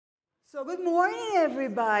So good morning,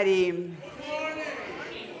 everybody. Good morning.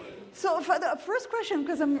 So for the first question,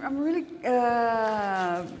 because I'm really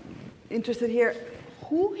interested here,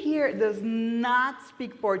 who here does not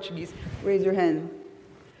speak Portuguese? Raise your hand.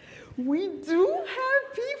 We do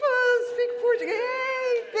have people who speak Portuguese.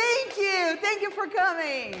 Hey, thank you for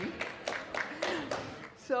coming.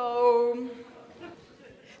 So,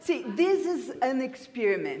 see, this is an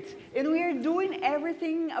experiment, and we are doing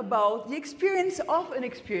everything about the experience of an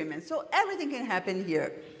experiment. So everything can happen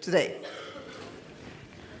here today.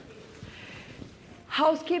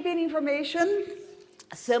 Housekeeping information.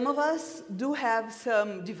 Some of us do have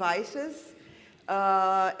some devices,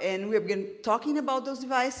 and we've been talking about those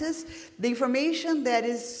devices. The information that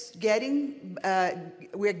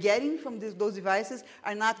we're getting from those devices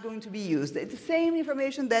are not going to be used. It's the same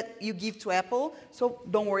information that you give to Apple, so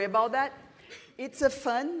don't worry about that. It's a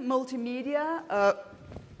fun multimedia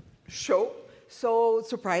show, so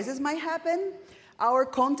surprises might happen. Our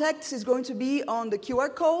contact is going to be on the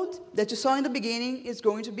QR code that you saw in the beginning. It's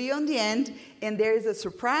going to be on the end, and there is a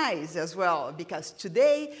surprise as well, because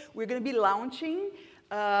today we're going to be launching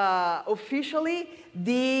officially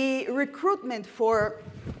the recruitment for,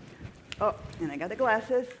 and I got the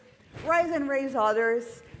glasses, Rise and Raise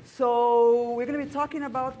Others. So we're going to be talking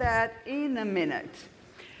about that in a minute.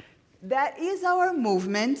 That is our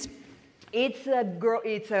movement. It's a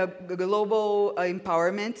global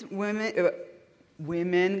empowerment.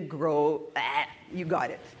 Women grow, you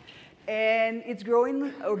got it. And it's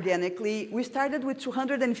growing organically. We started with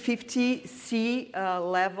 250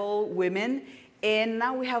 C-level women, and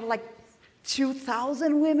now we have like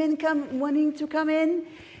 2,000 women wanting to come in.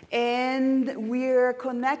 And we're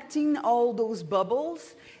connecting all those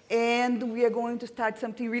bubbles, and we are going to start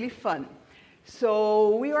something really fun.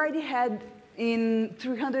 So we already had in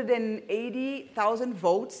 380,000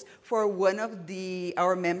 votes for one of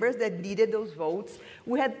our members that needed those votes.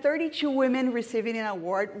 We had 32 women receiving an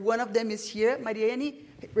award. One of them is here. Mariane,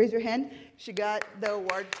 raise your hand. She got the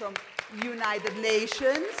award from United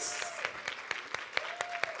Nations.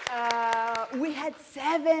 We had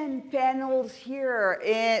 7 panels here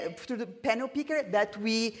through the panel picker that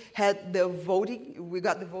we had we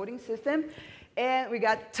got the voting system, and we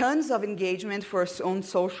got tons of engagement on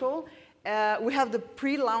social. We have the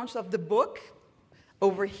pre-launch of the book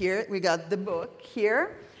over here. We got the book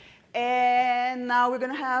here. And now we're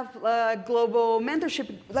going to have global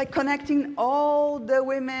mentorship, like connecting all the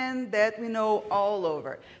women that we know all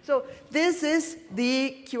over. So this is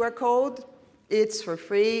the QR code. It's for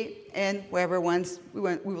free. And whoever wants, we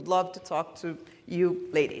would love to talk to you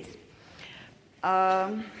ladies.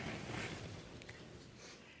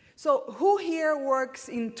 So who here works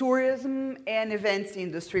in tourism and events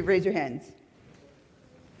industry? Raise your hands.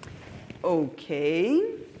 Okay.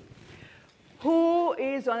 Who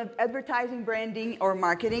is on advertising, branding, or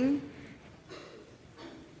marketing?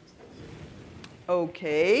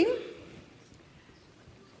 Okay.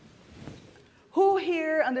 Who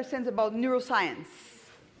here understands about neuroscience?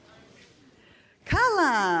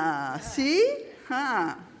 Kala, see?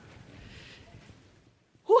 Huh.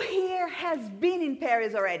 Who here has been in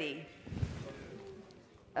Paris already?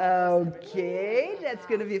 Okay, that's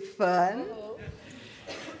going to be fun.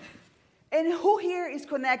 And who here is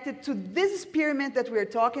connected to this experiment that we're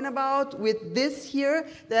talking about with this here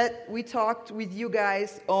that we talked with you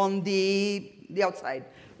guys on the outside?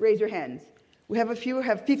 Raise your hands. We have a few, we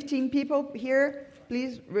have 15 people here.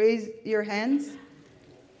 Please raise your hands.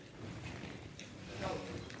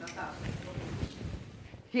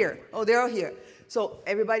 Here. Oh, they're all here. So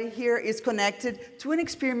everybody here is connected to an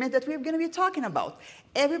experiment that we're going to be talking about.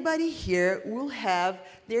 Everybody here will have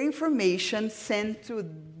their information sent to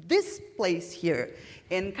this place here.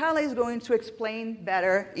 And Carla is going to explain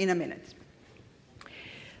better in a minute.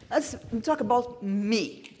 Let's talk about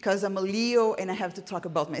me, because I'm a Leo and I have to talk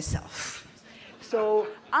about myself. So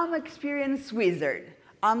I'm an experienced wizard.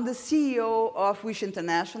 I'm the CEO of Wish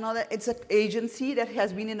International. It's an agency that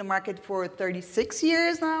has been in the market for 36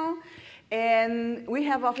 years now. And we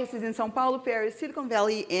have offices in São Paulo, Paris, Silicon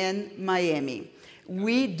Valley, and Miami.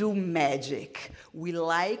 We do magic. We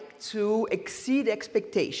like to exceed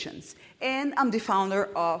expectations. And I'm the founder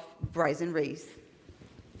of Rise and Raise.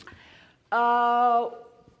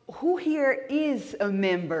 Who here is a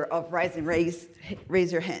member of Rise and Raise?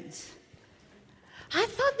 Raise your hands. I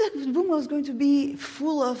thought that room was going to be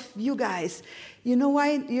full of you guys. You know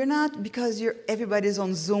why you're not? Because everybody's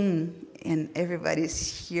on Zoom. And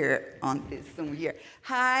everybody's here on this Zoom here.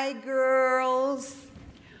 Hi, girls.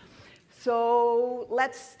 So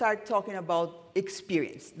let's start talking about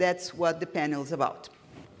experience. That's what the panel is about.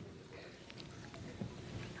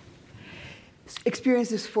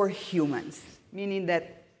 experience is for humans, meaning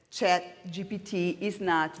that ChatGPT is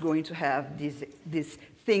not going to have this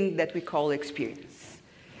thing that we call experience.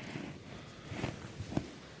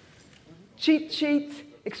 Cheat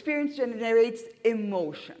sheet, experience generates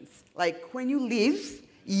emotions. Like when you live,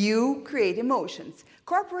 you create emotions.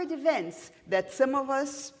 Corporate events that some of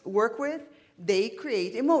us work with, they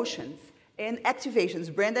create emotions. And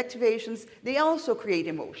activations, brand activations, they also create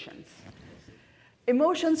emotions.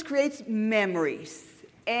 Emotions create memories,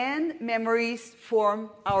 and memories form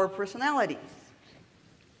our personalities.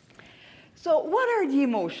 So what are the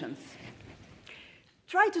emotions?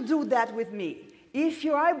 Try to do that with me. If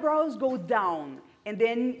your eyebrows go down and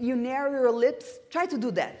then you narrow your lips, try to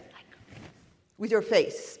do that with your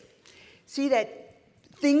face. See that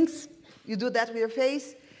things, you do that with your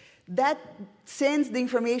face, that sends the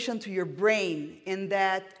information to your brain, and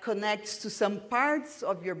that connects to some parts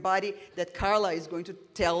of your body that Carla is going to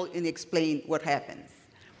tell and explain what happens.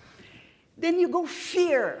 Then you go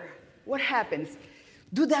fear. What happens?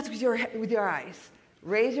 Do that with your eyes.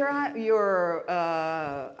 Raise your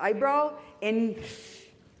eyebrow and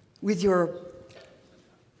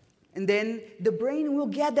and then the brain will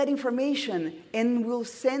get that information and will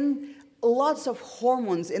send lots of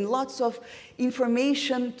hormones and lots of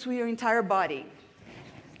information to your entire body.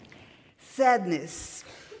 Sadness.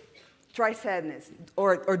 Try sadness.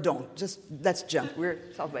 Or don't. Just let's jump. We're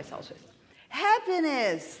South by Southwest.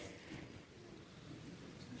 Happiness.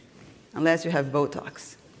 Unless you have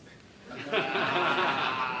Botox.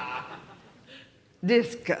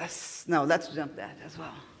 Disgust. No, let's jump that as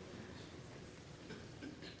well.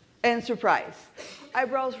 And surprise.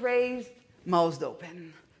 Eyebrows raised, mouth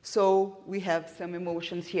open. So we have some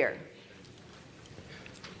emotions here.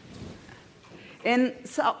 And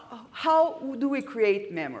so how do we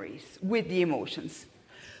create memories with the emotions?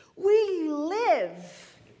 We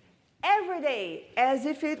live every day as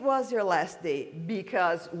if it was your last day,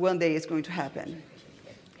 because one day it's going to happen.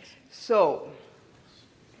 So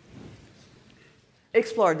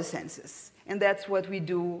explore the senses. And that's what we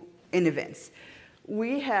do in events.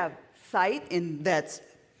 We have sight, and that's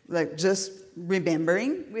like just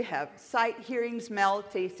remembering. We have sight, hearing, smell,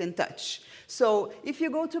 taste, and touch. So if you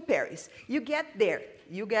go to Paris, you get there,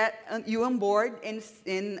 you on board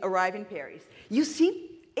and arrive in Paris. You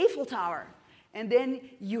see Eiffel Tower, and then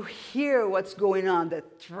you hear what's going on, the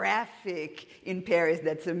traffic in Paris,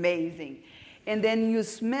 that's amazing. And then you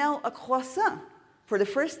smell a croissant for the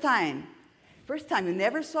first time. First time you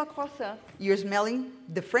never saw croissant, you're smelling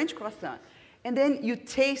the French croissant. And then you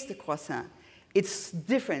taste the croissant. It's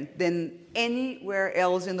different than anywhere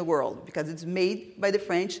else in the world because it's made by the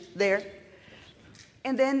French there.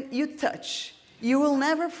 And then you touch. You will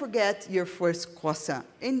never forget your first croissant.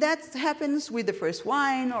 And that happens with the first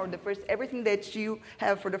wine or the first everything that you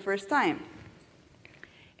have for the first time.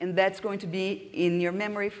 And that's going to be in your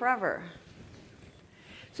memory forever.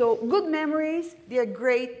 So good memories, they are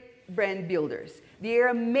great brand builders. They are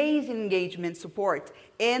amazing engagement support,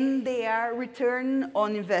 and they are return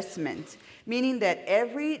on investment, meaning that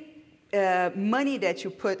every money that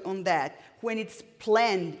you put on that, when it's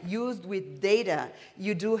planned, used with data,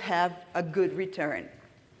 you do have a good return.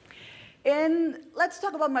 And let's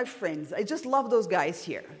talk about my friends. I just love those guys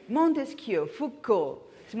here. Montesquieu, Foucault,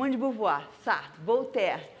 Simone de Beauvoir, Sartre,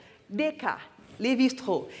 Voltaire, Descartes,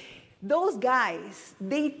 Lévi-Strauss. Those guys,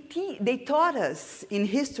 they taught us in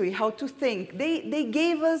history how to think. They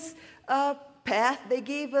gave us a path, they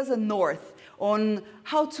gave us a north on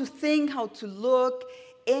how to think, how to look,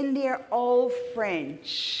 and they're all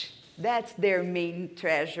French. That's their main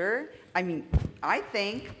treasure. I mean, I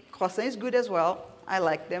think croissant is good as well. I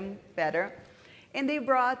like them better. And they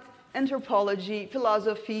brought anthropology,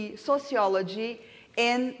 philosophy, sociology,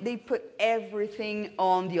 and they put everything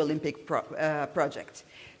on the Olympic project.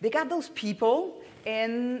 They got those people,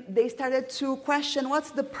 and they started to question what's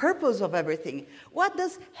the purpose of everything. What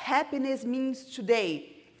does happiness mean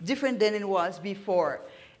today, different than it was before?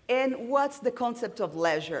 And what's the concept of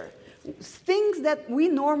leisure? Things that we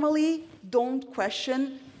normally don't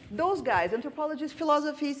question. Those guys, anthropologists,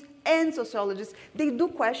 philosophies, and sociologists, they do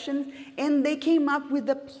question, and they came up with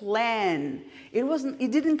a plan.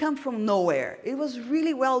 It didn't come from nowhere. It was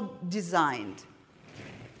really well designed.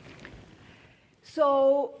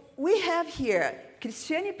 So we have here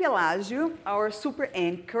Cristiane Pelagio, our super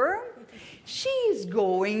anchor. She's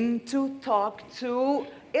going to talk to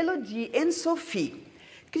Elodie and Sophie.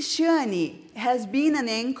 Cristiane has been an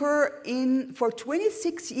anchor for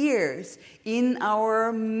 26 years in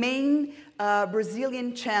our main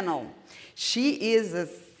Brazilian channel. She is a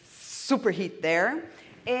super hit there,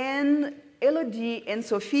 and Elodie and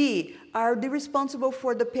Sophie are the responsible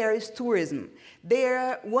for the Paris tourism.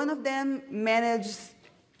 One of them manages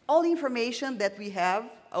all the information that we have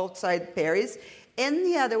outside Paris, and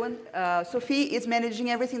the other one, Sophie, is managing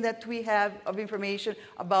everything that we have of information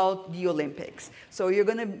about the Olympics. So you're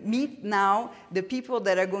going to meet now the people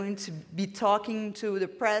that are going to be talking to the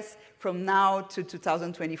press from now to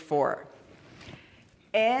 2024.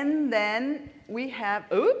 And then we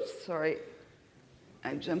have, oops, sorry,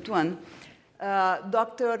 I jumped one.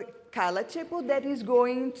 Dr. Carla Chepo, that is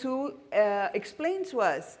going to explain to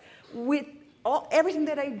us with everything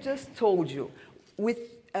that I just told you, with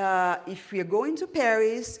if we're going to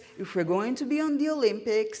Paris, if we're going to be on the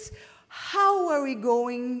Olympics, are we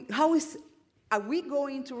going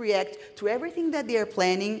to react to everything that they are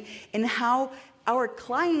planning, and how our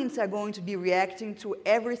clients are going to be reacting to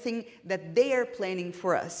everything that they are planning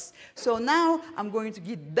for us. So now I'm going to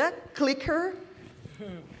give the clicker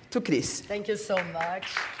to Chris. Thank you so much.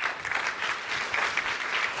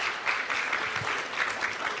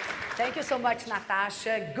 Thank you so much,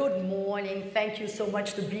 Natasha. Good morning. Thank you so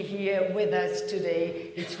much to be here with us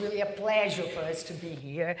today. It's really a pleasure for us to be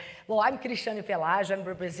here. Well, I'm Cristiane Pelage. I'm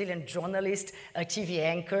a Brazilian journalist, a TV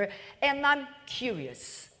anchor, and I'm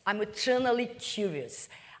curious. I'm eternally curious.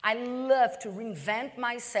 I love to reinvent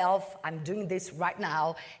myself. I'm doing this right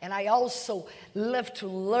now. And I also love to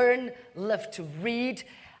learn, love to read.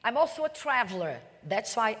 I'm also a traveler.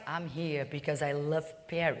 That's why I'm here, because I love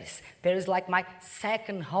Paris. Paris is like my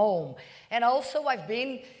second home. And also I've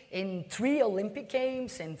been in 3 Olympic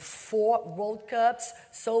Games and 4 World Cups.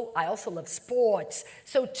 So I also love sports.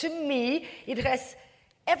 So to me, it has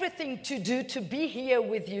everything to do to be here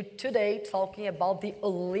with you today talking about the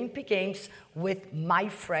Olympic Games with my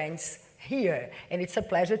friends here. And it's a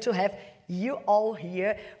pleasure to have you all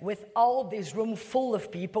here with all this room full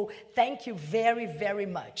of people. Thank you very, very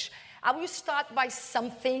much. I will start by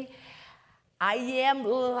something I am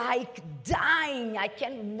like dying. I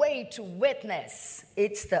can't wait to witness.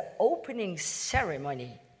 It's the opening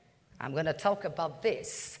ceremony. I'm going to talk about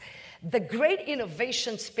this. The great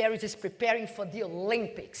innovations Paris is preparing for the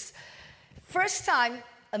Olympics. First time,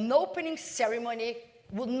 an opening ceremony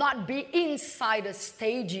will not be inside a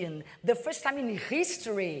stadium. The first time in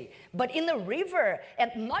history, but in a river,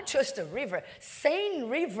 and not just a river, Seine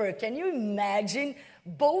River. Can you imagine?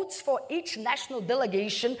 Boats for each national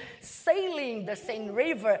delegation sailing the Seine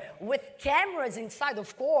River with cameras inside,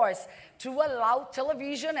 of course, to allow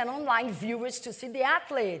television and online viewers to see the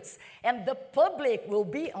athletes. And the public will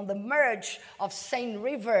be on the merge of Seine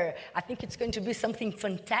River. I think it's going to be something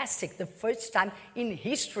fantastic. The first time in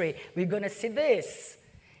history we're going to see this.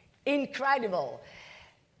 Incredible.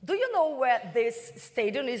 Do you know where this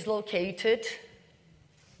stadium is located?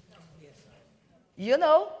 You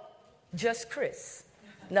know? Just Chris.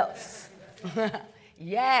 No.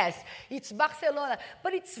 Yes, it's Barcelona,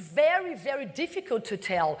 but it's very, very difficult to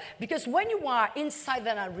tell, because when you are inside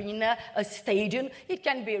an arena, a stadium, it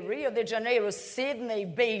can be Rio de Janeiro, Sydney,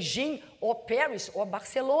 Beijing, or Paris, or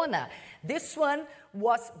Barcelona. This one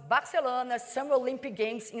was Barcelona Summer Olympic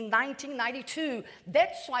Games in 1992.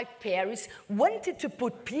 That's why Paris wanted to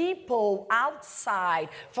put people outside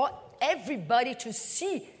for everybody to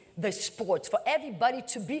see the sports, for everybody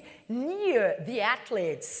to be near the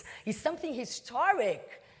athletes. It's something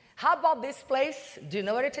historic. How about this place? Do you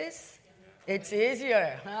know what it is? It's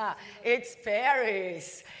easier. It's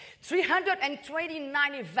Paris.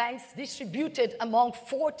 329 events distributed among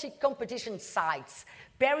 40 competition sites.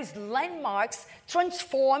 Paris landmarks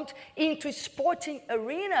transformed into sporting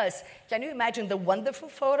arenas. Can you imagine the wonderful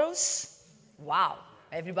photos? Wow,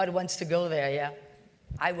 everybody wants to go there, yeah?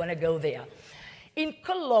 I want to go there. In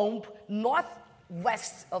Colombes,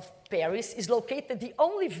 northwest of Paris, is located the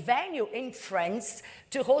only venue in France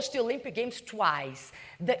to host the Olympic Games twice.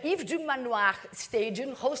 The Yves du Manoir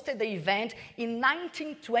Stadium hosted the event in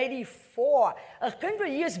 1924, 100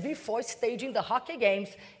 years before staging the Hockey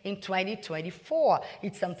Games in 2024.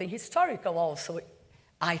 It's something historical also,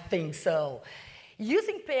 I think so.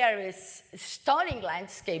 Using Paris' stunning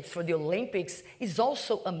landscapes for the Olympics is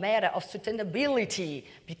also a matter of sustainability,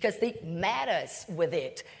 because it matters with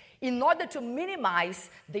it. In order to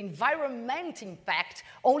minimize the environmental impact,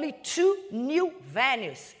 only 2 new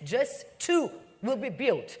venues, just 2, will be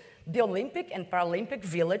built. The Olympic and Paralympic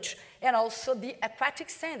Village, and also the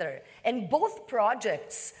Aquatic Center. And both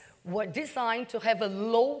projects were designed to have a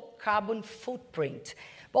low carbon footprint.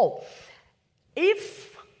 Well,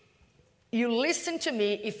 if listening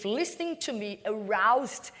to me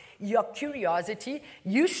aroused your curiosity,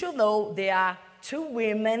 you should know there are 2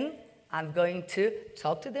 women I'm going to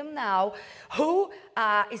talk to them now, who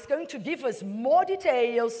is going to give us more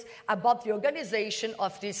details about the organization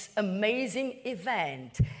of this amazing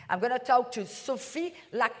event. I'm going to talk to Sophie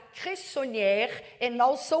Lacressonnière and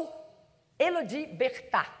also Elodie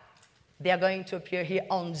Berthat. They are going to appear here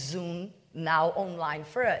on Zoom now online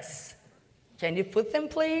for us. Can you put them,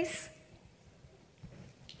 please?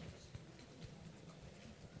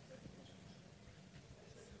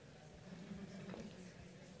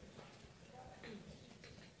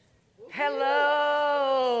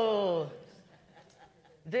 Hello.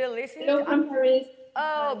 Do you listen? Hello from Paris.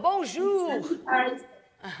 Oh, bonjour. Paris.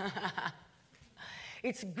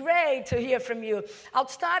 It's great to hear from you. I'll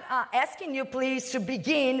start asking you, please, to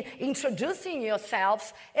begin introducing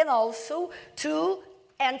yourselves and also to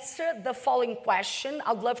answer the following question.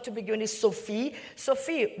 I'd love to begin with Sophie.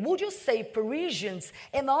 Sophie, would you say Parisians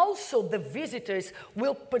and also the visitors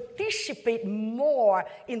will participate more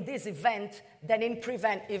in this event than in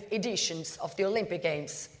previous editions of the Olympic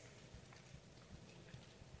Games?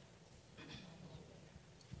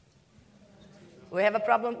 We have a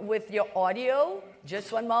problem with your audio.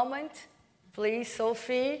 Just one moment. Please,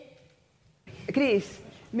 Sophie. Chris,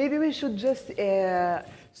 maybe we should just,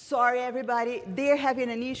 sorry everybody, they're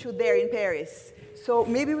having an issue there in Paris. So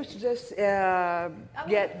maybe we should just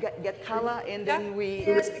get Carla and then we...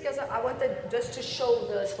 Yes, because I wanted just to show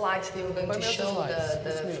the slides they were going to show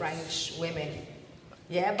the French women.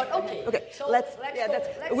 Yeah, but okay. Okay, so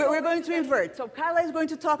we're going to invert. So Carla is going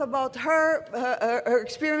to talk about her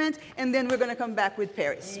experiment, and then we're going to come back with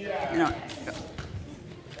Paris. Yes. You know.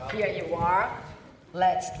 Here you are.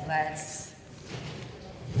 Let's.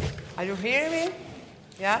 Are you hearing me?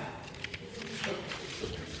 Yeah?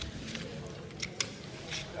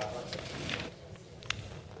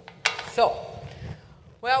 So,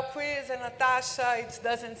 well, Chris and Natasha, it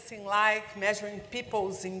doesn't seem like measuring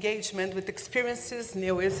people's engagement with experiences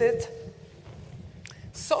new, is it?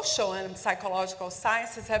 Social and psychological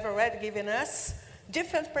sciences have already given us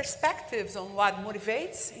different perspectives on what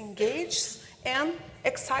motivates, engages, and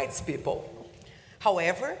excites people.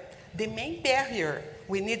 However, the main barrier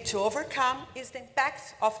we need to overcome is the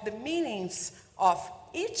impact of the meanings of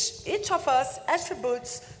each of us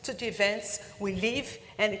attributes to the events we live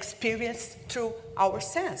and experience through our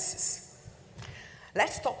senses.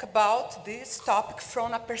 Let's talk about this topic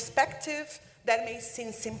from a perspective that may seem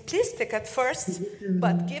simplistic at first,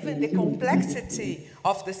 but given the complexity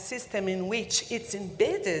of the system in which it's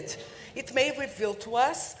embedded, it may reveal to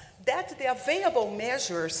us that the available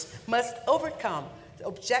measures must overcome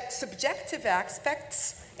subjective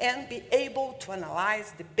aspects and be able to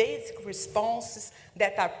analyze the basic responses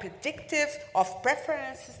that are predictive of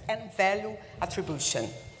preferences and value attribution.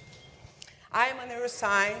 I'm a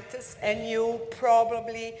neuroscientist, and you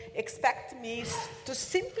probably expect me to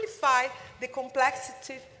simplify the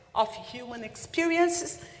complexity of human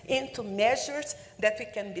experiences into measures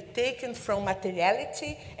that can be taken from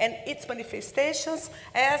materiality and its manifestations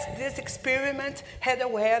as this experiment had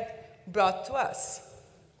already brought to us.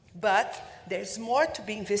 But there's more to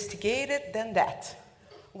be investigated than that.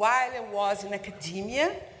 While I was in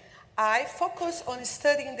academia, I focused on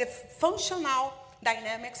studying the functional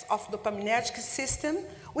dynamics of the dopaminergic system,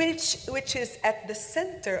 which is at the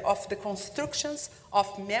center of the constructions of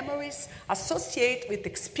memories associated with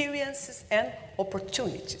experiences and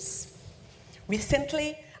opportunities.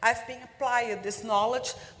 Recently, I've been applying this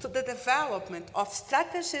knowledge to the development of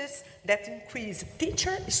strategies that increase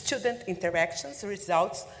teacher-student interactions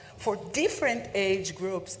results for different age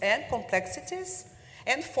groups and complexities,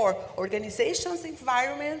 and for organizations'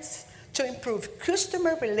 environments to improve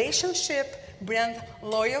customer relationship, brand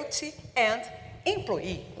loyalty, and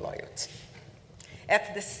employee loyalty.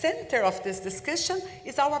 At the center of this discussion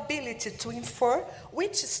is our ability to infer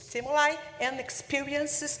which stimuli and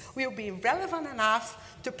experiences will be relevant enough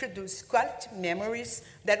to produce quality memories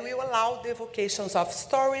that will allow the evocations of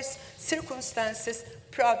stories, circumstances,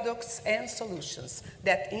 products, and solutions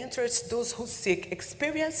that interest those who seek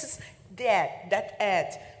experiences that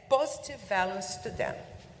add positive values to them.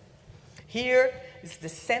 Here is the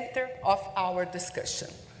center of our discussion.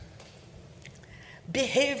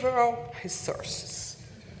 Behavioral resources.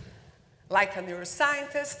 Like a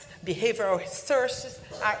neuroscientist, behavioral resources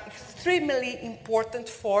are extremely important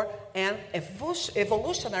for an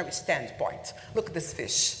evolutionary standpoint. Look at this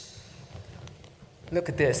fish. Look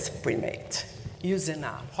at this primate using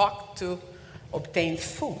a rock to obtain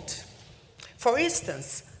food. For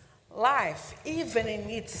instance, life, even in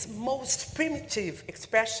its most primitive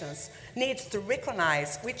expressions, needs to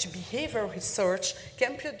recognize which behavioral research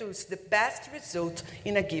can produce the best result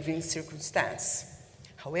in a given circumstance.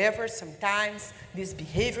 However, sometimes this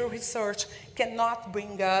behavioral research cannot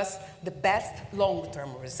bring us the best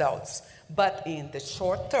long-term results, but in the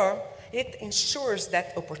short term, it ensures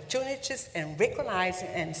that opportunities are recognized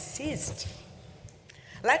and seized.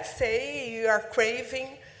 Let's say you are craving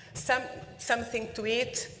something to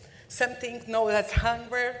eat, something known as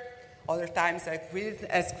hunger, other times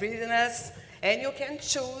as greediness, and you can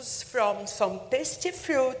choose from some tasty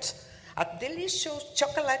fruit, a delicious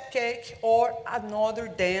chocolate cake, or another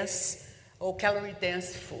dense or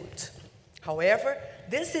calorie-dense food. However,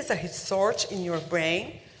 this is a research in your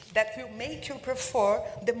brain that will make you prefer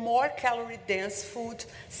the more calorie-dense food,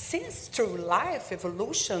 since through life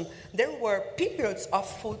evolution, there were periods of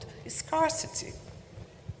food scarcity.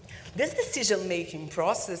 This decision-making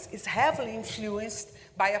process is heavily influenced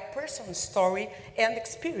by a person's story and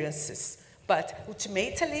experiences, but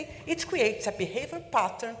ultimately, it creates a behavior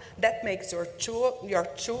pattern that makes your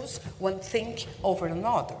choose one thing over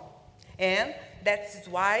another. And that's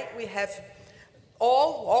why we have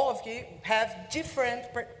all of you have different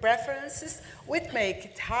preferences, which make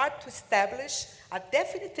it hard to establish a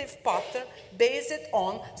definitive pattern based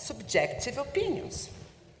on subjective opinions.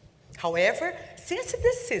 However, since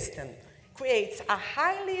this system creates a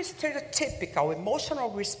highly stereotypical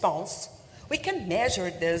emotional response, we can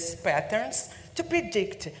measure these patterns to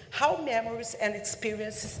predict how memories and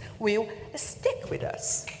experiences will stick with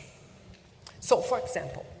us. So, for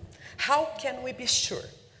example, how can we be sure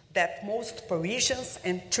that most Parisians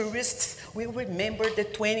and tourists will remember the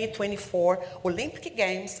 2024 Olympic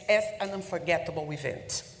Games as an unforgettable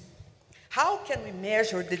event? How can we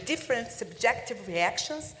measure the different subjective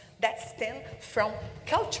reactions that stem from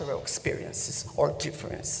cultural experiences or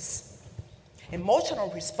differences? Emotional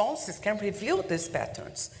responses can reveal these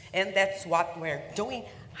patterns, and that's what we're doing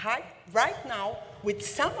right now with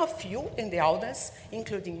some of you in the audience,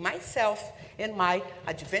 including myself and my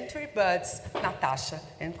adventure buds, Natasha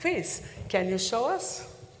and Chris. Can you show us?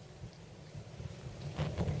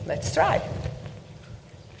 Let's try.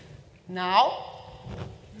 Now,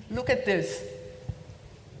 look at this.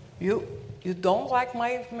 You don't like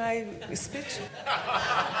my speech?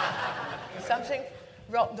 Something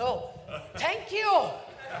wrong? No. Thank you.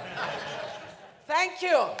 Thank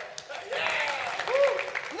you.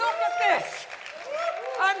 Look at this.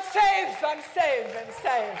 I'm safe.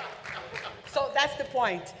 So that's the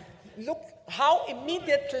point. Look how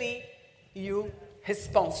immediately you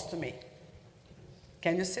respond to me.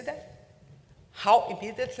 Can you see that? How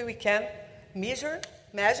immediately we can measure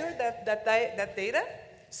that data?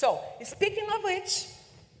 So, speaking of which,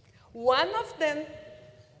 one of them,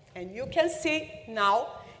 and you can see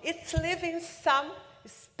now, it's living some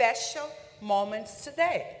special moments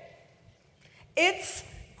today. It's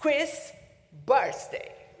Chris'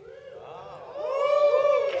 birthday.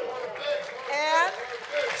 And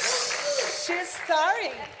she's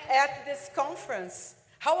starring at this conference.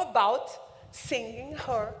 How about singing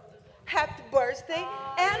her happy birthday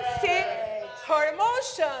and see her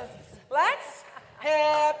emotions? Let's.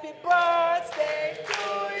 Happy birthday to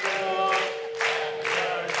you.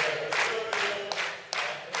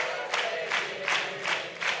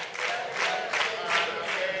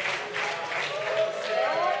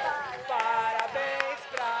 Parabéns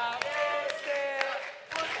pra você.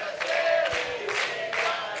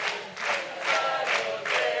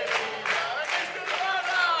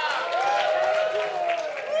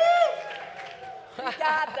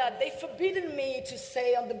 Obrigada. They forbidden me to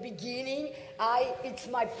say on the beginning, it's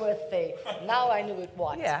my birthday. Now I knew it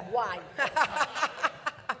was. Yeah. Why? Been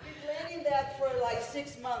planning that for like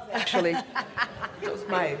 6 months, actually. Use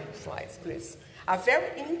my slides, please. A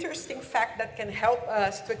very interesting fact that can help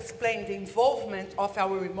us to explain the involvement of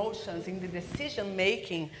our emotions in the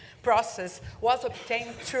decision-making process was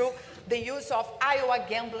obtained through the use of Iowa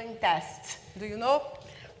gambling tests. Do you know?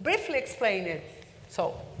 Briefly explain it.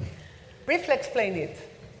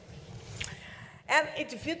 An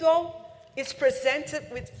individual is presented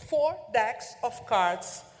with 4 decks of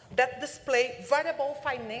cards that display variable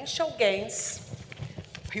financial gains,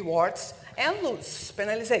 rewards, and lose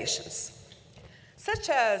penalizations, such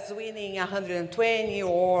as winning 120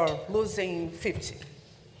 or losing 50.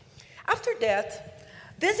 After that,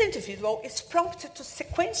 this individual is prompted to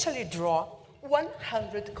sequentially draw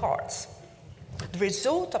 100 cards. The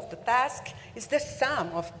result of the task is the sum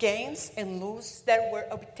of gains and losses that were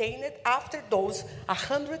obtained after those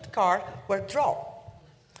 100 cards were drawn.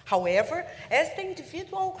 However, as the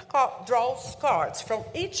individual draws cards from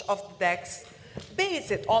each of the decks,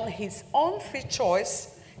 based on his own free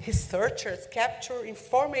choice, researchers capture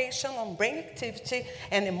information on brain activity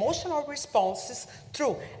and emotional responses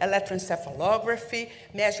through electroencephalography,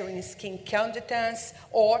 measuring skin conductance,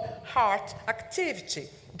 or heart activity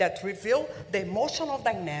that reveal the emotional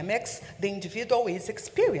dynamics the individual is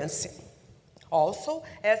experiencing. Also,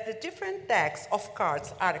 as the different decks of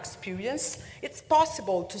cards are experienced, it's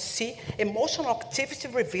possible to see emotional activity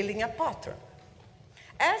revealing a pattern.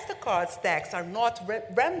 As the cards decks are not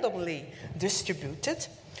randomly distributed,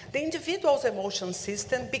 the individual's emotion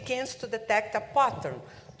system begins to detect a pattern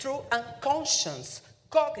through unconscious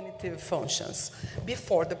cognitive functions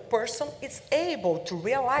before the person is able to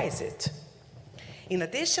realize it. In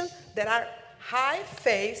addition, there are high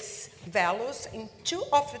face values in 2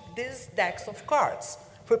 of these decks of cards,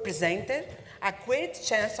 representing a great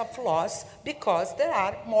chance of loss because there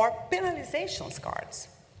are more penalizations cards.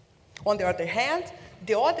 On the other hand,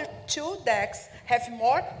 the other 2 decks have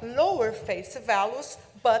more lower face values,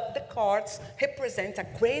 but the cards represent a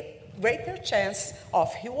greater chance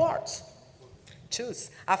of rewards.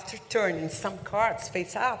 Choose, after turning some cards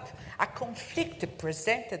face up, a conflict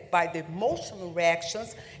presented by the emotional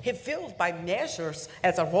reactions revealed by measures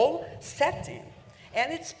as a role setting.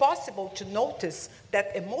 And it's possible to notice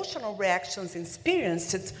that emotional reactions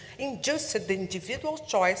experienced induced the individual's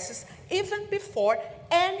choices even before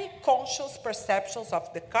any conscious perceptions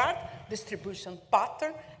of the card distribution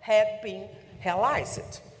pattern had been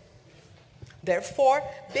realized. Therefore,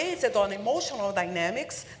 based on emotional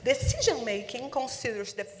dynamics, decision-making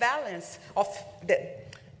considers the balance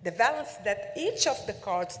that each of the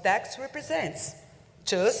card decks represents.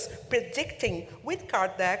 Thus, predicting which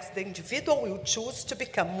card decks the individual will choose to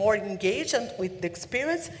become more engaged with the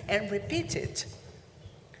experience and repeat it.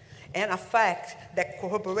 And a fact that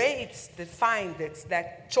corroborates the findings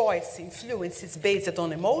that choice influence is based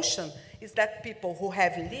on emotion is that people who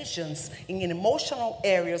have lesions in emotional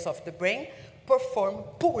areas of the brain perform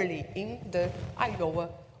poorly in the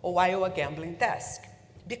Iowa gambling test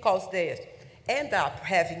because they end up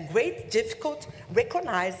having great difficulty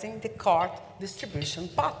recognizing the card distribution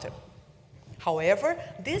pattern. However,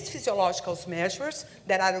 these physiological measures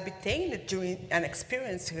that are obtained during an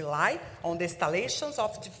experience rely on the installations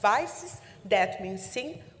of devices that may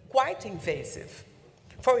seem quite invasive.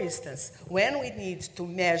 For instance, when we need to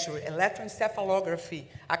measure electroencephalography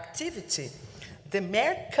activity, the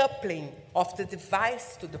mere coupling of the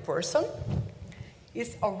device to the person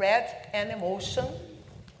is already an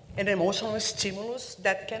emotional stimulus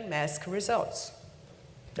that can mask results.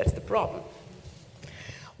 That's the problem.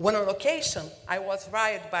 On one occasion, I was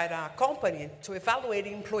hired by a company to evaluate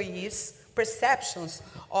employees' perceptions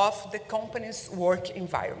of the company's work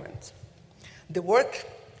environment. The work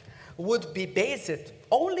would be based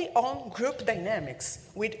only on group dynamics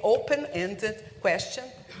with open-ended questions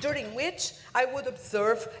during which I would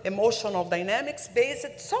observe emotional dynamics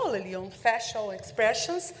based solely on facial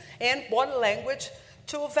expressions and body language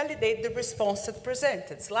to validate the responses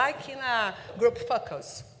presented, like in a group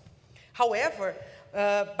focus. However,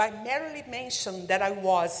 by merely mentioning that I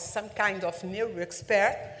was some kind of neuro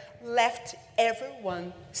expert, left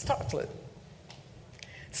everyone startled.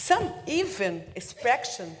 Some even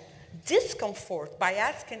expressed discomfort by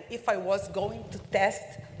asking if I was going to test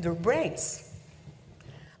their brains.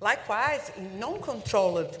 Likewise, in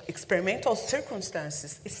non-controlled experimental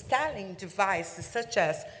circumstances, styling devices such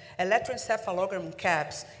as electroencephalogram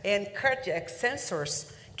caps and cardiac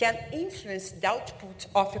sensors can influence the output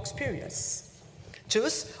of experience.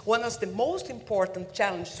 Thus, one of the most important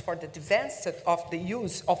challenges for the advancement of the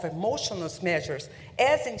use of emotional measures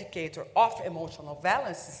as indicator of emotional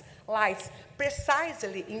balances lies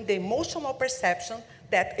precisely in the emotional perception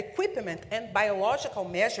that equipment and biological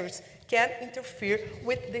measures can interfere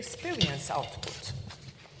with the experience output.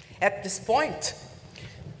 At this point,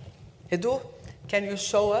 Edu, can you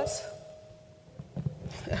show us?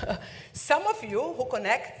 Some of you who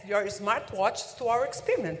connect your smartwatches to our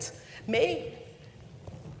experiment may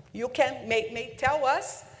tell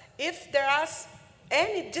us if there is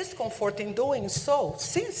any discomfort in doing so,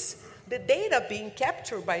 since the data being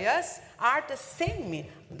captured by us are the same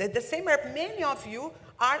as many of you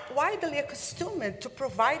are widely accustomed to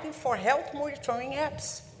providing for health monitoring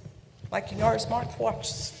apps, like in your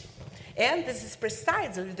smartwatches. And this is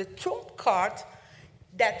precisely the trump card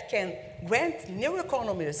that can grant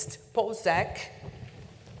neuroeconomist Paul Zak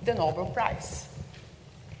the Nobel Prize.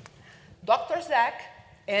 Dr. Zak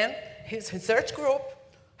and his research group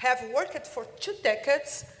have worked for 2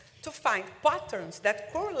 decades to find patterns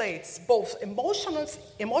that correlates both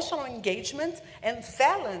emotional engagement and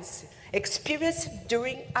balance experienced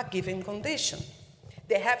during a given condition.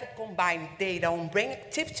 They have combined data on brain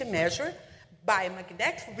activity measure by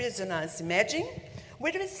magnetic resonance imaging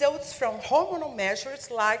with results from hormonal measures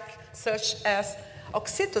such as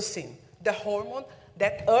oxytocin, the hormone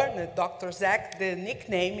that earned Dr. Zach the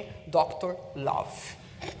nickname Dr. Love.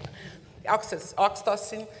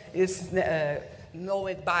 Oxytocin is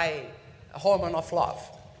known by hormone of love.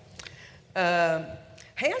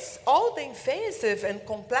 Hence, all the invasive and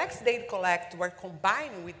complex data collected were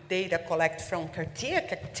combined with data collected from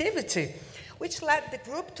cardiac activity, which led the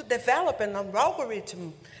group to develop an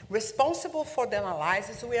algorithm responsible for the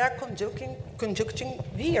analysis we are conducting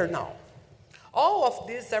here now. All of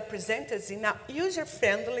these are presented in a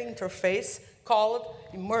user-friendly interface called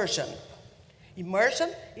Immersion.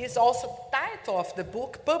 Immersion is also the title of the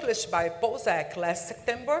book published by Pozak last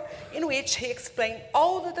September, in which he explained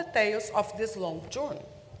all the details of this long journey.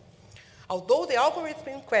 Although the algorithm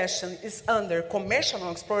in question is under commercial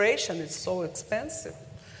exploration, it's so expensive,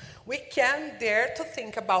 we can dare to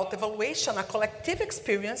think about evaluation a collective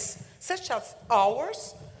experience such as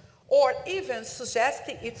ours, or even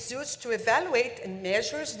suggesting its use to evaluate and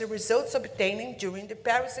measure the results obtained during the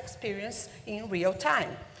Paris experience in real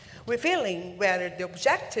time, revealing whether the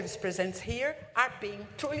objectives presented here are being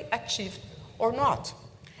truly achieved or not.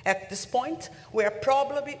 At this point, we are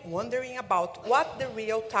probably wondering about what the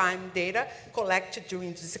real-time data collected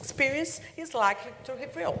during this experience is likely to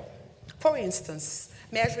reveal. For instance,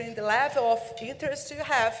 measuring the level of interest you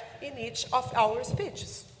have in each of our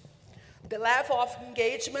speeches, the level of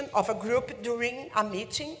engagement of a group during a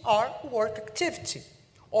meeting or work activity,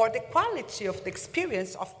 or the quality of the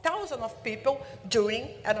experience of thousands of people during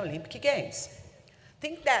an Olympic Games.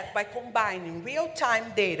 Think that by combining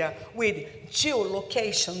real-time data with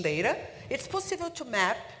geolocation data, it's possible to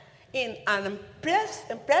map in an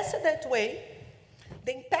unprecedented way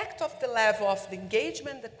the impact of the level of the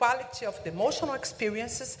engagement, the quality of the emotional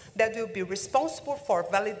experiences that will be responsible for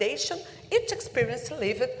validation each experience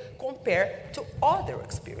lived compared to other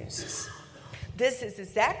experiences. This is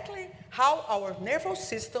exactly how our nervous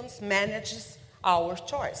systems manages our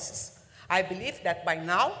choices. I believe that by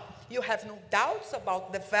now, you have no doubts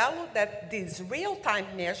about the value that these real-time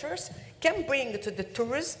measures can bring to the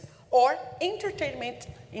tourist or entertainment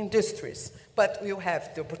industries, but we'll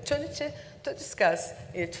have the opportunity to discuss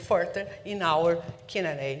it further in our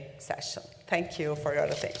Q&A session. Thank you for your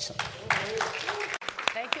attention.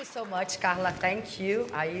 Thank you so much, Carla. Thank you.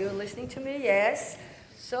 Are you listening to me? Yes.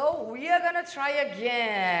 So we are going to try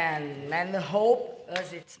again, and hope,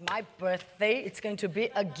 as it's my birthday, it's going to be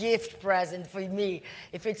a gift present for me,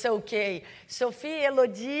 if it's okay. Sophie,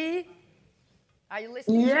 Elodie, are you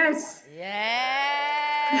listening? Yes. Yeah.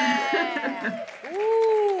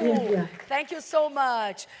 Ooh, thank you so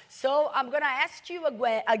much. So I'm going to ask you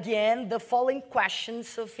again the following question,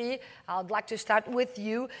 Sophie. I'd like to start with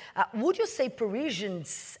you. Would you say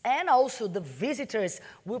Parisians and also the visitors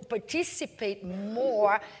will participate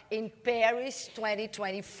more in Paris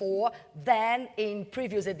 2024 than in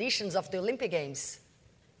previous editions of the Olympic Games?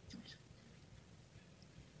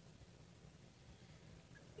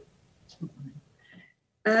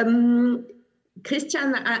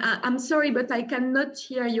 Christian, I'm sorry, but I cannot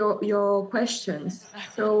hear your questions.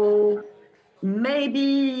 So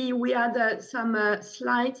maybe we had some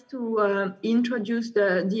slides to introduce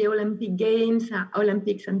the Olympic Games,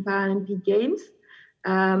 Olympics and Paralympic Games.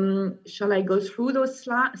 Shall I go through those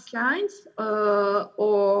slides,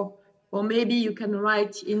 or maybe you can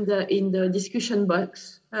write in the discussion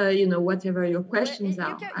box, whatever your questions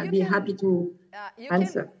are. I'll be happy to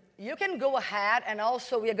answer. You can go ahead, and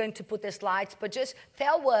also we are going to put the slides, but just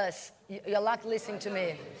tell us, you're not listening to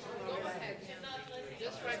me. Go ahead.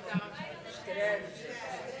 Just write down.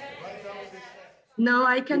 No,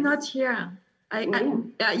 I cannot hear.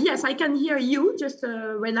 Yes, I can hear you, just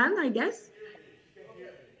Renan, I guess.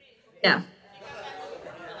 Yeah.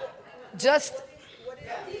 Just...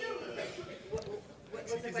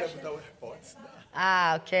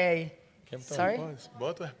 okay. Sorry?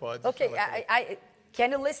 Okay,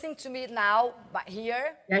 can you listen to me now,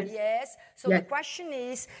 here? Yes. Yes. So the question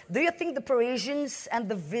is, do you think the Parisians and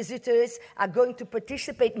the visitors are going to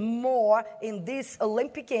participate more in these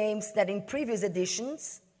Olympic Games than in previous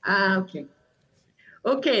editions? Okay.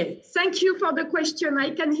 Okay, thank you for the question.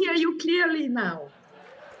 I can hear you clearly now.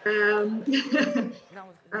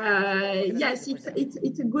 Yes,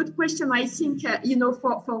 it's a good question. I think,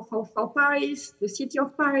 for Paris, the city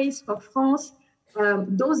of Paris, for France,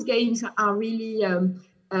 those games are really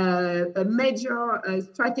a major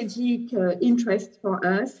strategic interest for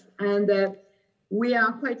us, and we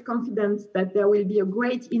are quite confident that there will be a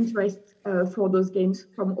great interest for those games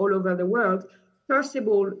from all over the world. First of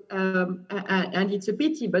all, and it's a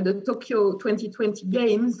pity, but the Tokyo 2020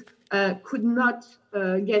 Games could not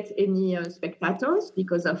get any spectators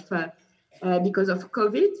because of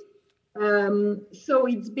COVID. So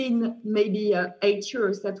it's been maybe 8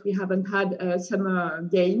 years that we haven't had summer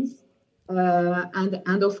games.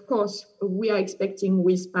 And of course, we are expecting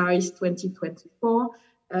with Paris 2024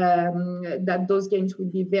 that those games will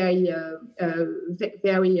be very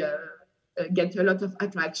get a lot of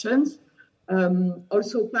attractions.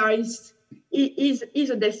 Also, Paris is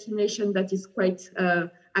a destination that is quite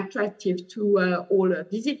attractive to all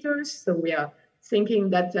visitors. So we are thinking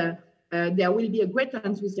that there will be a great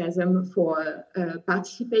enthusiasm for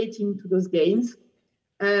participating to those games.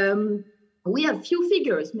 We have few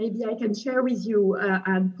figures, maybe I can share with you,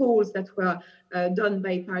 and polls that were done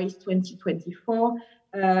by Paris 2024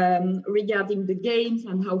 regarding the games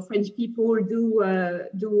and how French people do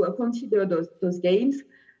consider those games.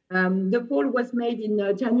 The poll was made in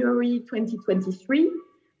January 2023,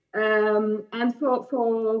 and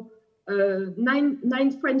for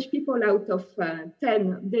nine French people out of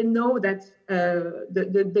 10, they know that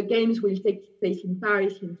the games will take place in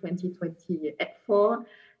Paris in 2024.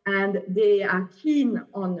 And they are keen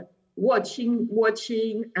on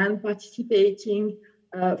watching and participating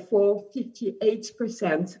for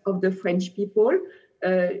 58% of the French people.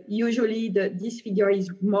 Usually this figure is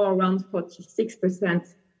more around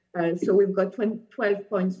 46%. So we've got 12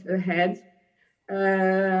 points ahead.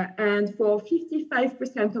 And for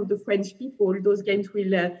 55% of the French people, those games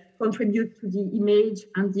will contribute to the image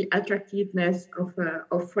and the attractiveness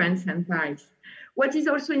of France and Paris. What is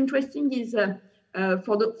also interesting is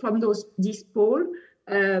from this poll,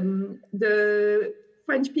 the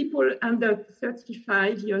French people under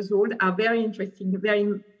 35 years old are very interested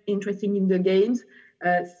in the games.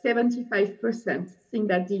 75% think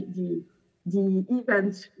that the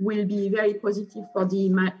event will be very positive for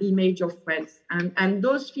the image of France, and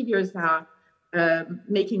those figures are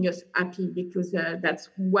making us happy because that's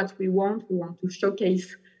what we want. We want to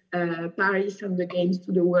showcase Paris and the games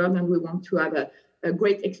to the world, and we want to have a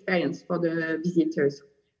great experience for the visitors.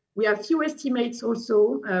 We have few estimates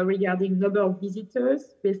also regarding number of visitors.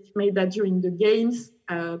 We estimate that during the Games,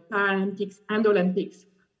 Paralympics and Olympics,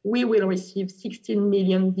 we will receive 16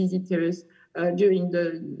 million visitors during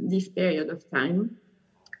this period of time.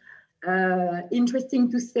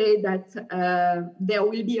 Interesting to say that there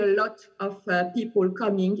will be a lot of people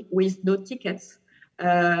coming with no tickets.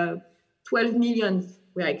 12 million,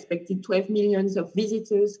 we are expecting 12 million of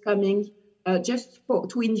visitors coming just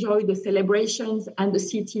to enjoy the celebrations and the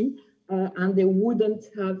city, and they wouldn't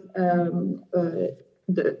have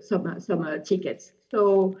some tickets.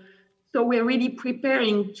 So we're really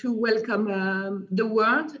preparing to welcome the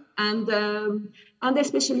world and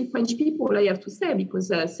especially French people, I have to say, because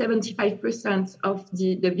 75% of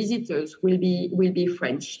the visitors will be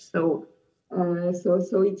French. So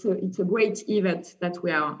it's a great event that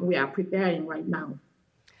we are preparing right now.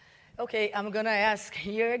 Okay, I'm going to ask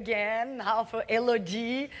here again now for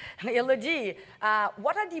Elodie. Elodie,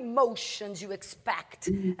 what are the emotions you expect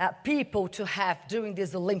people to have during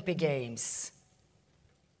these Olympic Games?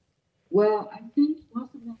 Well, I think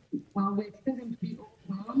most of them, we expect them to be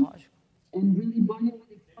overwhelmed and really burning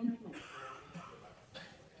with excitement.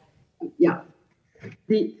 Yeah.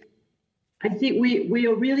 I think we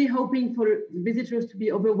are really hoping for visitors to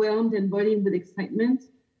be overwhelmed and burning with excitement.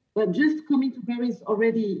 But just coming to Paris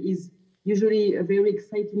already is usually a very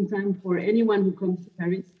exciting time for anyone who comes to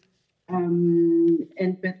Paris.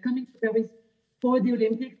 But coming to Paris for the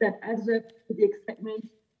Olympics, that adds up to the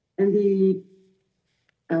excitement and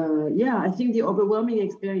I think the overwhelming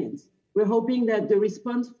experience. We're hoping that the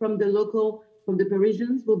response from the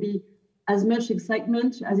Parisians will be as much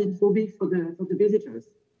excitement as it will be for the visitors.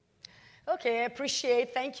 Okay, I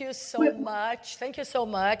appreciate. Thank you so much. Thank you so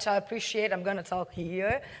much. I appreciate. I'm going to talk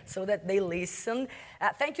here so that they listen.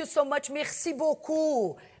 Thank you so much. Merci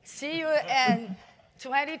beaucoup. See you in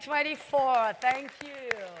 2024. Thank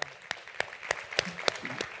you.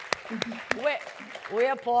 We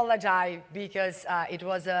apologize because it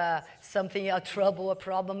was a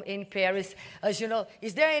problem in Paris. As you know,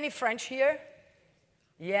 is there any French here?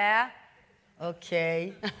 Yeah?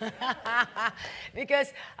 Okay.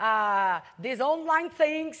 Because these online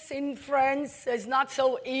things in France is not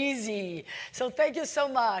so easy. So thank you so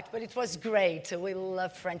much. But it was great. We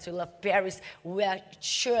love France. We love Paris. We are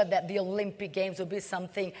sure that the Olympic Games will be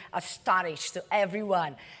something astonishing to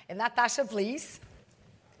everyone. And Natasha, please.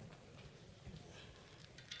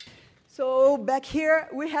 So back here,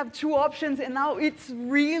 we have two options, and now it's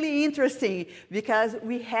really interesting because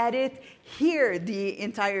we had it here, the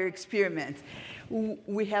entire experiment.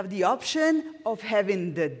 We have the option of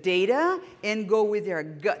having the data and go with their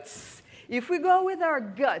guts. If we go with our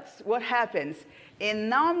guts, what happens? And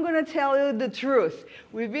now I'm going to tell you the truth.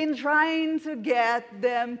 We've been trying to get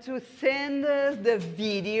them to send us the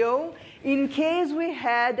video in case we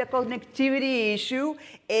had a connectivity issue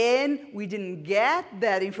and we didn't get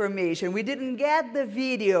that information. We didn't get the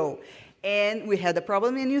video. And we had a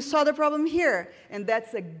problem, and you saw the problem here. And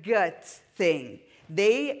that's a gut thing.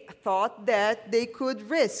 They thought that they could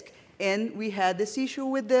risk. And we had this issue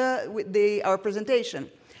with our presentation.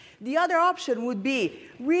 The other option would be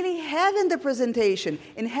really having the presentation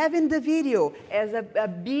and having the video as a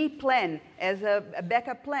B plan, as a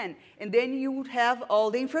backup plan. And then you would have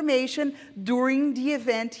all the information during the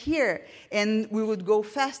event here, and we would go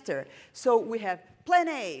faster. So we have plan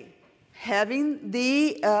A, having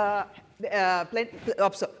the,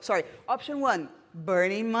 option 1,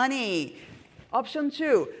 burning money. Option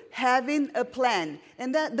 2, having a plan.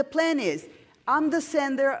 And the plan is, I'm the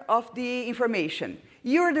sender of the information.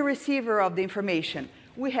 You're the receiver of the information.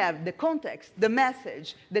 We have the context, the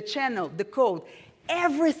message, the channel, the code.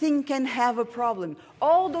 Everything can have a problem.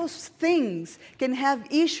 All those things can have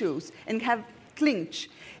issues and have clinch.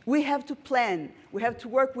 We have to plan. We have to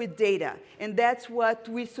work with data. And that's what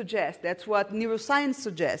we suggest. That's what neuroscience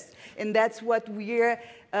suggests. And that's what we're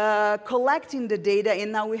collecting the data,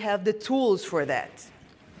 and now we have the tools for that.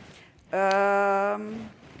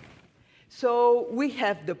 So we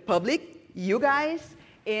have the public, you guys,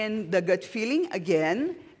 and the gut feeling,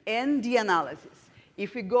 again, and the analysis.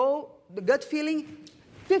 If we go, the gut feeling,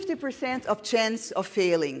 50% of chance of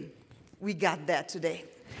failing. We got that today.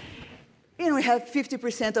 And we have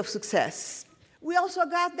 50% of success. We also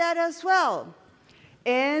got that as well.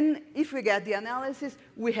 And if we get the analysis,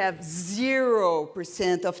 we have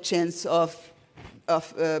 0% of chance of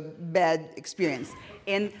bad experience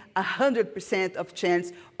and 100% of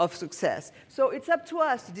chance of success. So it's up to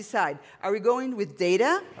us to decide, are we going with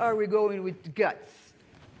data or are we going with guts?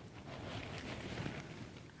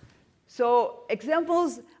 So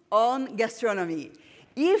examples on gastronomy.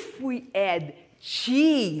 If we add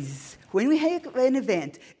cheese, when we have an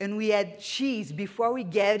event and we add cheese before we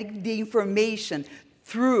get the information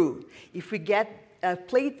through, if we get a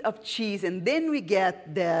plate of cheese and then we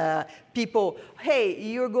get the people, hey,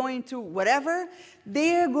 you're going to whatever,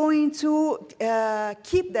 they're going to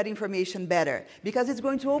keep that information better because it's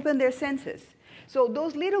going to open their senses. So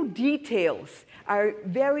those little details are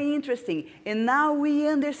very interesting, and now we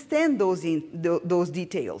understand those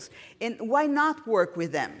details. And why not work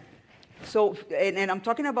with them? So, and I'm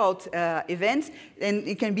talking about events, and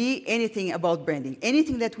it can be anything about branding,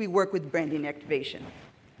 anything that we work with branding activation,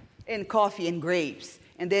 and coffee and grapes.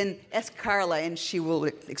 And then ask Carla, and she will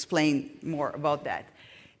explain more about that.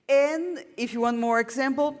 And if you want more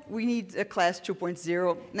example, we need a class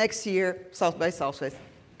 2.0 next year, South by Southwest.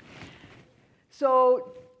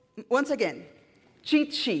 So, once again,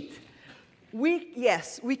 cheat sheet.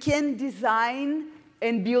 Yes, we can design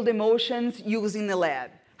and build emotions using the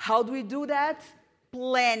lab. How do we do that?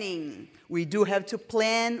 Planning. We do have to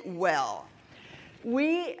plan well.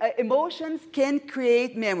 Emotions can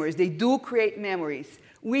create memories. They do create memories.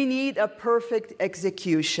 We need a perfect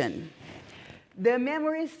execution. The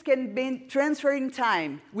memories can be transferred in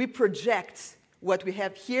time. We project what we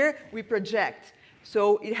have here, we project.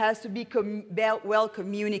 So it has to be well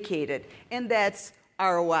communicated. And that's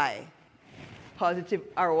ROI, positive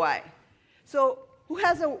ROI. So who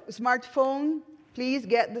has a smartphone? Please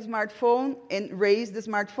get the smartphone and raise the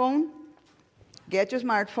smartphone. Get your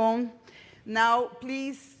smartphone. Now,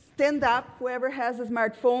 please stand up, whoever has a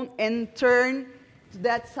smartphone, and turn to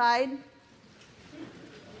that side.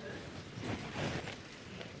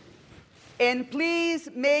 And please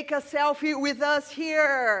make a selfie with us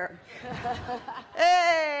here.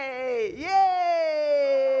 Hey,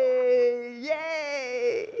 yay,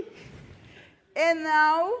 yay. And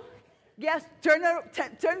now, yes, turn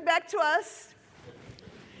back to us.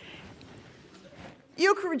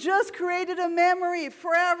 You just created a memory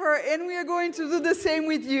forever, and we are going to do the same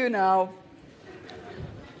with you now.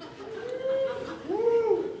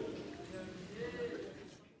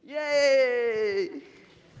 Yay!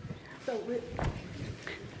 So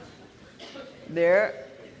there.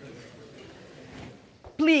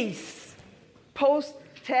 Please,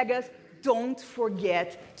 tag us. Don't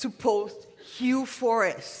forget to post Hugh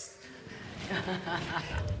Forrest.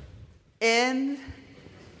 And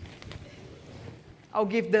I'll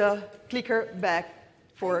give the clicker back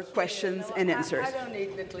for questions and answers. I don't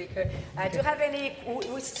need the clicker. Do you have any,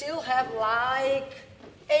 we still have like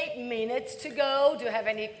 8 minutes to go. Do you have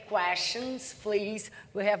any questions, please?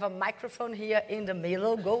 We have a microphone here in the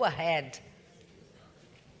middle. Go ahead.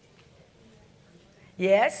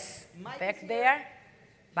 Yes, back there.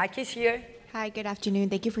 Mike is here. Hi, good afternoon.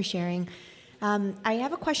 Thank you for sharing. I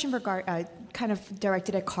have a question kind of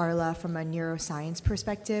directed at Carla from a neuroscience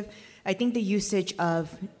perspective. I think the usage of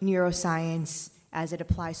neuroscience as it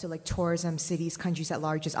applies to like tourism, cities, countries at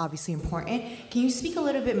large is obviously important. Can you speak a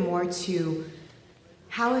little bit more to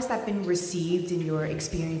how has that been received in your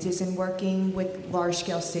experiences in working with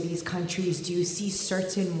large-scale cities, countries? Do you see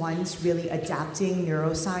certain ones really adapting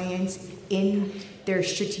neuroscience in their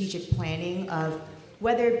strategic planning of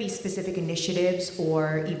whether it be specific initiatives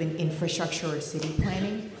or even infrastructure or city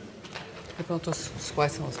planning?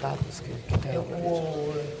 Quais são os dados que tem?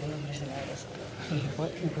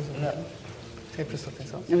 Você prestou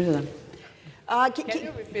atenção? Can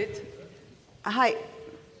you repeat? Hi.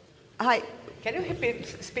 Can you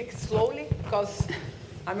repeat, speak slowly? Because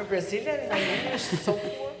I'm a Brazilian and my English is so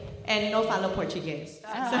poor. And no falo português.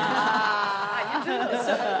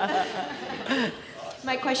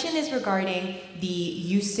 My question is regarding the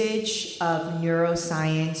usage of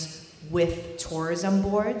neuroscience with tourism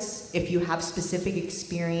boards. If you have specific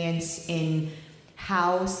experience in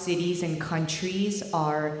how cities and countries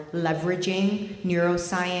are leveraging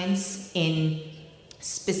neuroscience in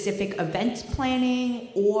specific event planning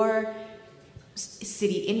or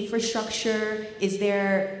city infrastructure,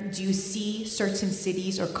 do you see certain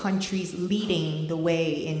cities or countries leading the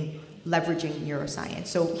way in leveraging neuroscience?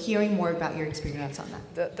 So hearing more about your experience on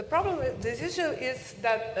that. The problem with this issue is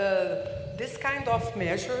that this kind of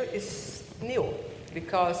measure is new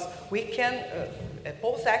because we can,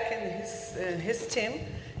 Paul Zak and his team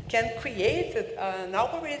can create an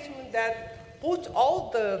algorithm that put all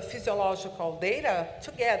the physiological data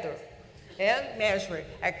together and measure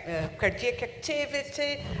cardiac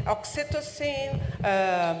activity, oxytocin,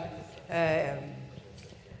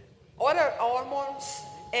 other hormones,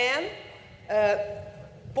 and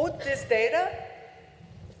put this data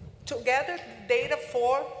together, data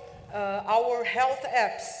for our health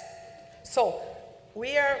apps. So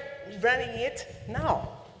we are running it now,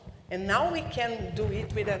 and now we can do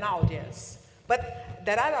it with an audience. But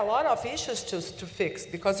there are a lot of issues to fix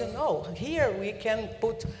because, here we can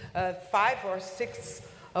put 5 or 6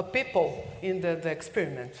 people in the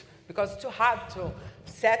experiment because it's too hard to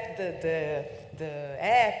set the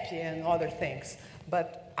app and other things.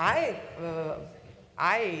 But I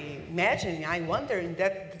wonder in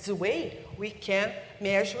that way we can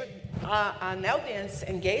measure an audience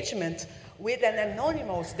engagement with an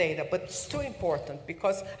anonymous data, but it's too important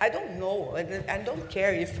because I don't know, I don't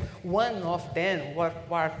care if one of them were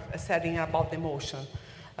saying about emotion.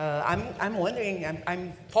 I'm wondering,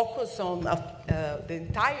 I'm focused on the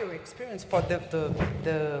entire experience for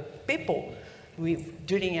the people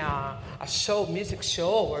during a show, music show,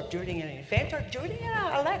 or during an event, or during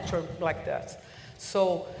a lecture like that.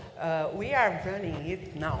 So we are running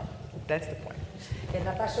it now. That's the point. And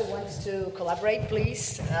Natasha wants to collaborate,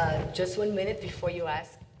 please. Just 1 minute before you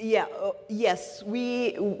ask. Yeah, yes,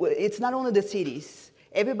 it's not only the cities.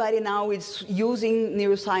 Everybody now is using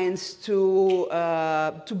neuroscience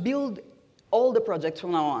to build all the projects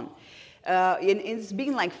from now on. And it's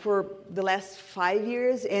been like for the last 5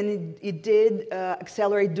 years, and it did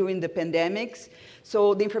accelerate during the pandemics.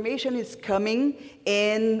 So the information is coming,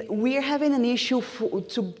 and we're having an issue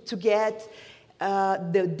to get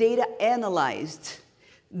the data analyzed.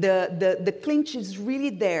 The clinch is really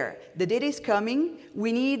there. The data is coming.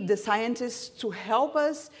 We need the scientists to help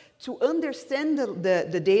us to understand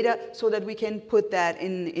the data so that we can put that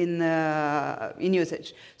in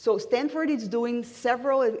usage. So Stanford is doing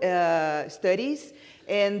several studies,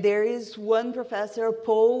 and there is one professor,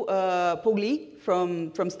 Paul Lee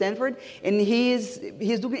from Stanford, and he's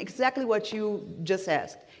doing exactly what you just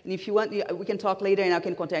asked. And if you want, we can talk later, and I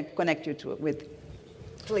can connect you to it with.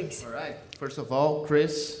 Please. All right. First of all,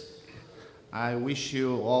 Chris, I wish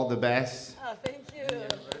you all the best. Oh, thank you. On your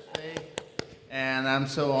birthday. And I'm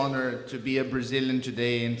so honored to be a Brazilian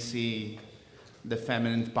today and see the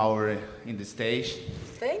feminine power in the stage.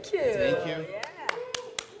 Thank you. Thank you.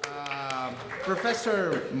 Yeah.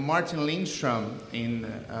 Professor Martin Lindstrom, in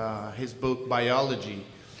his book Biology,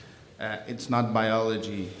 it's not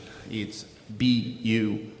biology, it's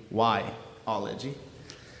B-U-Y-ology.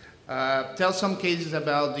 Tell some cases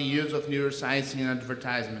about the use of neuroscience in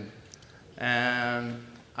advertisement. And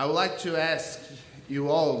I would like to ask you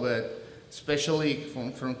all, but especially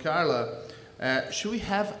from Carla, should we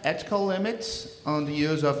have ethical limits on the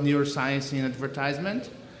use of neuroscience in advertisement?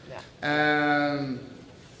 Yeah.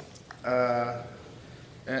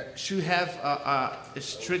 Should we have a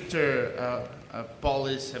stricter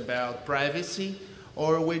policy about privacy,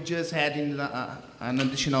 or we just adding an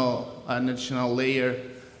additional layer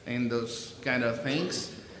in those kind of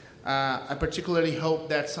things? I particularly hope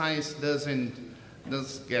that science doesn't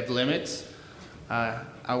get limits.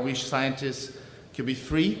 I wish scientists could be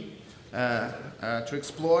free to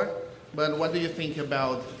explore. But what do you think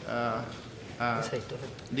about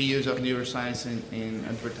the use of neuroscience in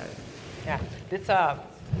advertising? Yeah, that's a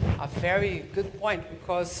very good point,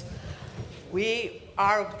 because we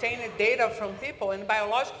are obtaining data from people, and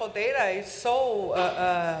biological data is so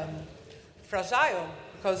fragile,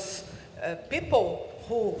 because people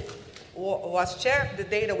who was share the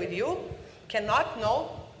data with you cannot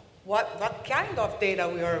know what kind of data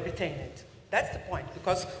we are obtaining. That's the point,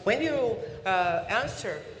 because when you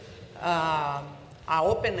answer an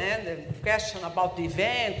open-ended question about the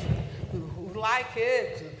event, who like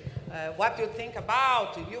it, what do you think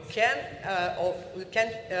about, you can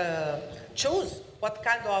choose what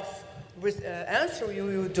kind of answer you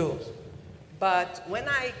will do. But when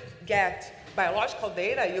I get biological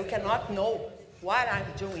data, you cannot know what I'm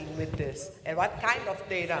doing with this and what kind of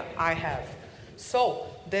data I have. So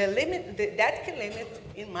the limit, the ethical limit,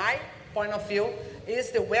 in my point of view,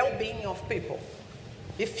 is the well-being of people.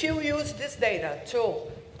 If you use this data to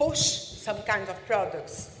push some kind of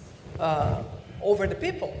products over the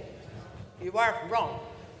people, you are wrong.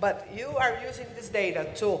 But you are using this data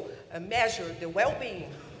to measure the well-being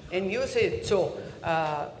and use it to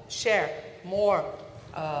share more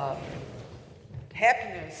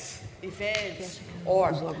happiness events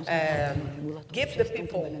or give the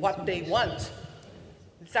people what they want.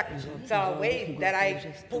 It's a way that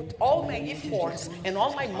I put all my efforts and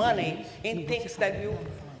all my money in things that will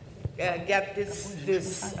get this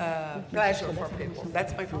pleasure for people.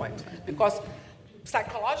 That's my point. Because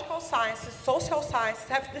psychological sciences, social sciences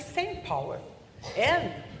have the same power.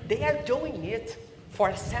 And they are doing it for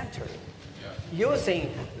a century,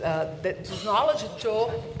 using this knowledge to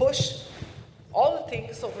push all the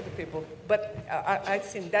things over the people. But I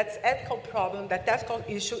think that's ethical problem, that ethical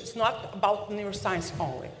issue is not about neuroscience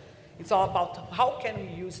only. It's all about how can we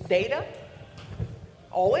use data,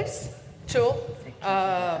 always, to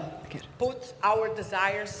put our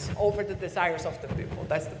desires over the desires of the people.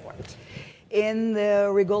 That's the point. And the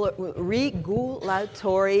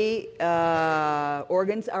regulatory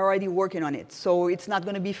organs are already working on it. So it's not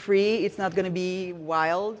going to be free, it's not going to be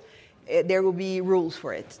wild. There will be rules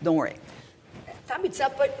for it, don't worry. Time it's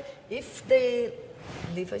up, but if they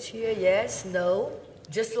leave us here, yes, no,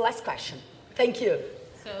 just the last question. Thank you.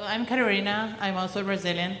 So I'm Catarina, I'm also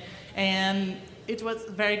Brazilian, and it was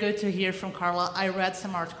very good to hear from Carla. I read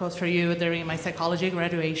some articles for you during my psychology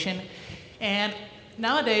graduation, and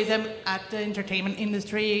nowadays I'm at the entertainment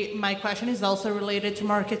industry. My question is also related to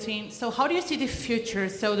marketing. So how do you see the future,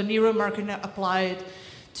 so the neuromarketing applied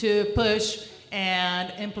to push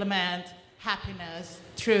and implement happiness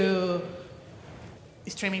through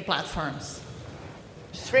streaming platforms?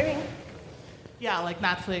 Streaming? Yeah, like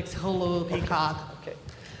Netflix, Hulu, Peacock. Okay.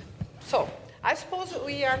 So I suppose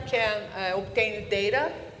we can obtain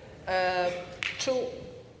data to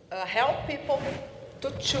help people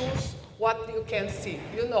to choose what you can see.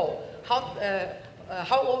 You know,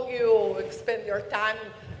 how long you spend your time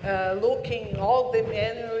looking all the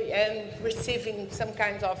menu and receiving some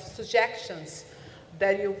kinds of suggestions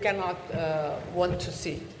that you cannot want to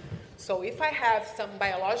see. So if I have some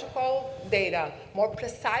biological data more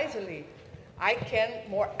precisely, I can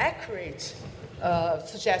more accurate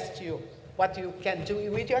suggest you what you can do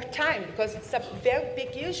with your time, because it's a very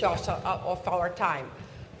big issue of our time,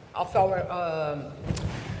 of our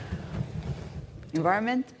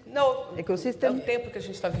environment? No, ecosystem? O tempo que a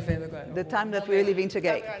gente está vivendo agora. The time that we're living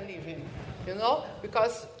together. We are living, you know,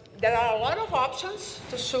 because there are a lot of options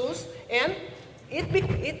to choose, and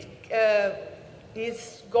it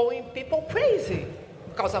is going people crazy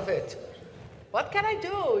because of it. What can I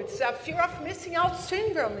do? It's a fear of missing out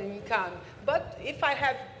syndrome in income. But if I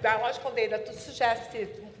have biological data to suggest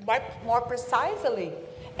it more precisely,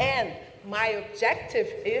 and my objective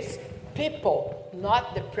is people,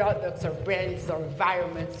 not the products or brands or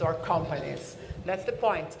environments or companies. That's the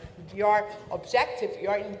point. Your objective,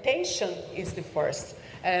 your intention is the first.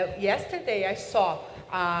 Yesterday I saw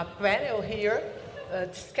a panel here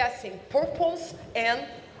discussing purpose and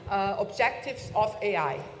objectives of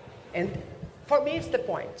AI. And for me, it's the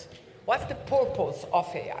point. What's the purpose of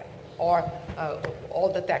AI or all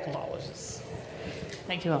the technologies?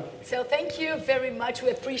 Thank you all. So thank you very much. We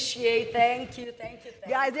appreciate. Thank you.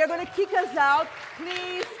 Guys, they're going to kick us out.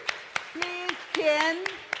 Please, Ken.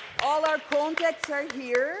 All our contacts are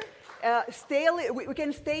here. We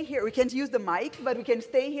can stay here. We can't use the mic, but we can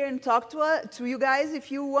stay here and talk to you guys if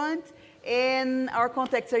you want. And our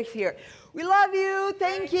contacts are here. We love you.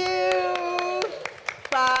 Thank you.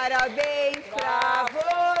 Parabéns pra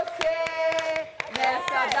você.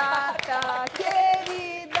 data.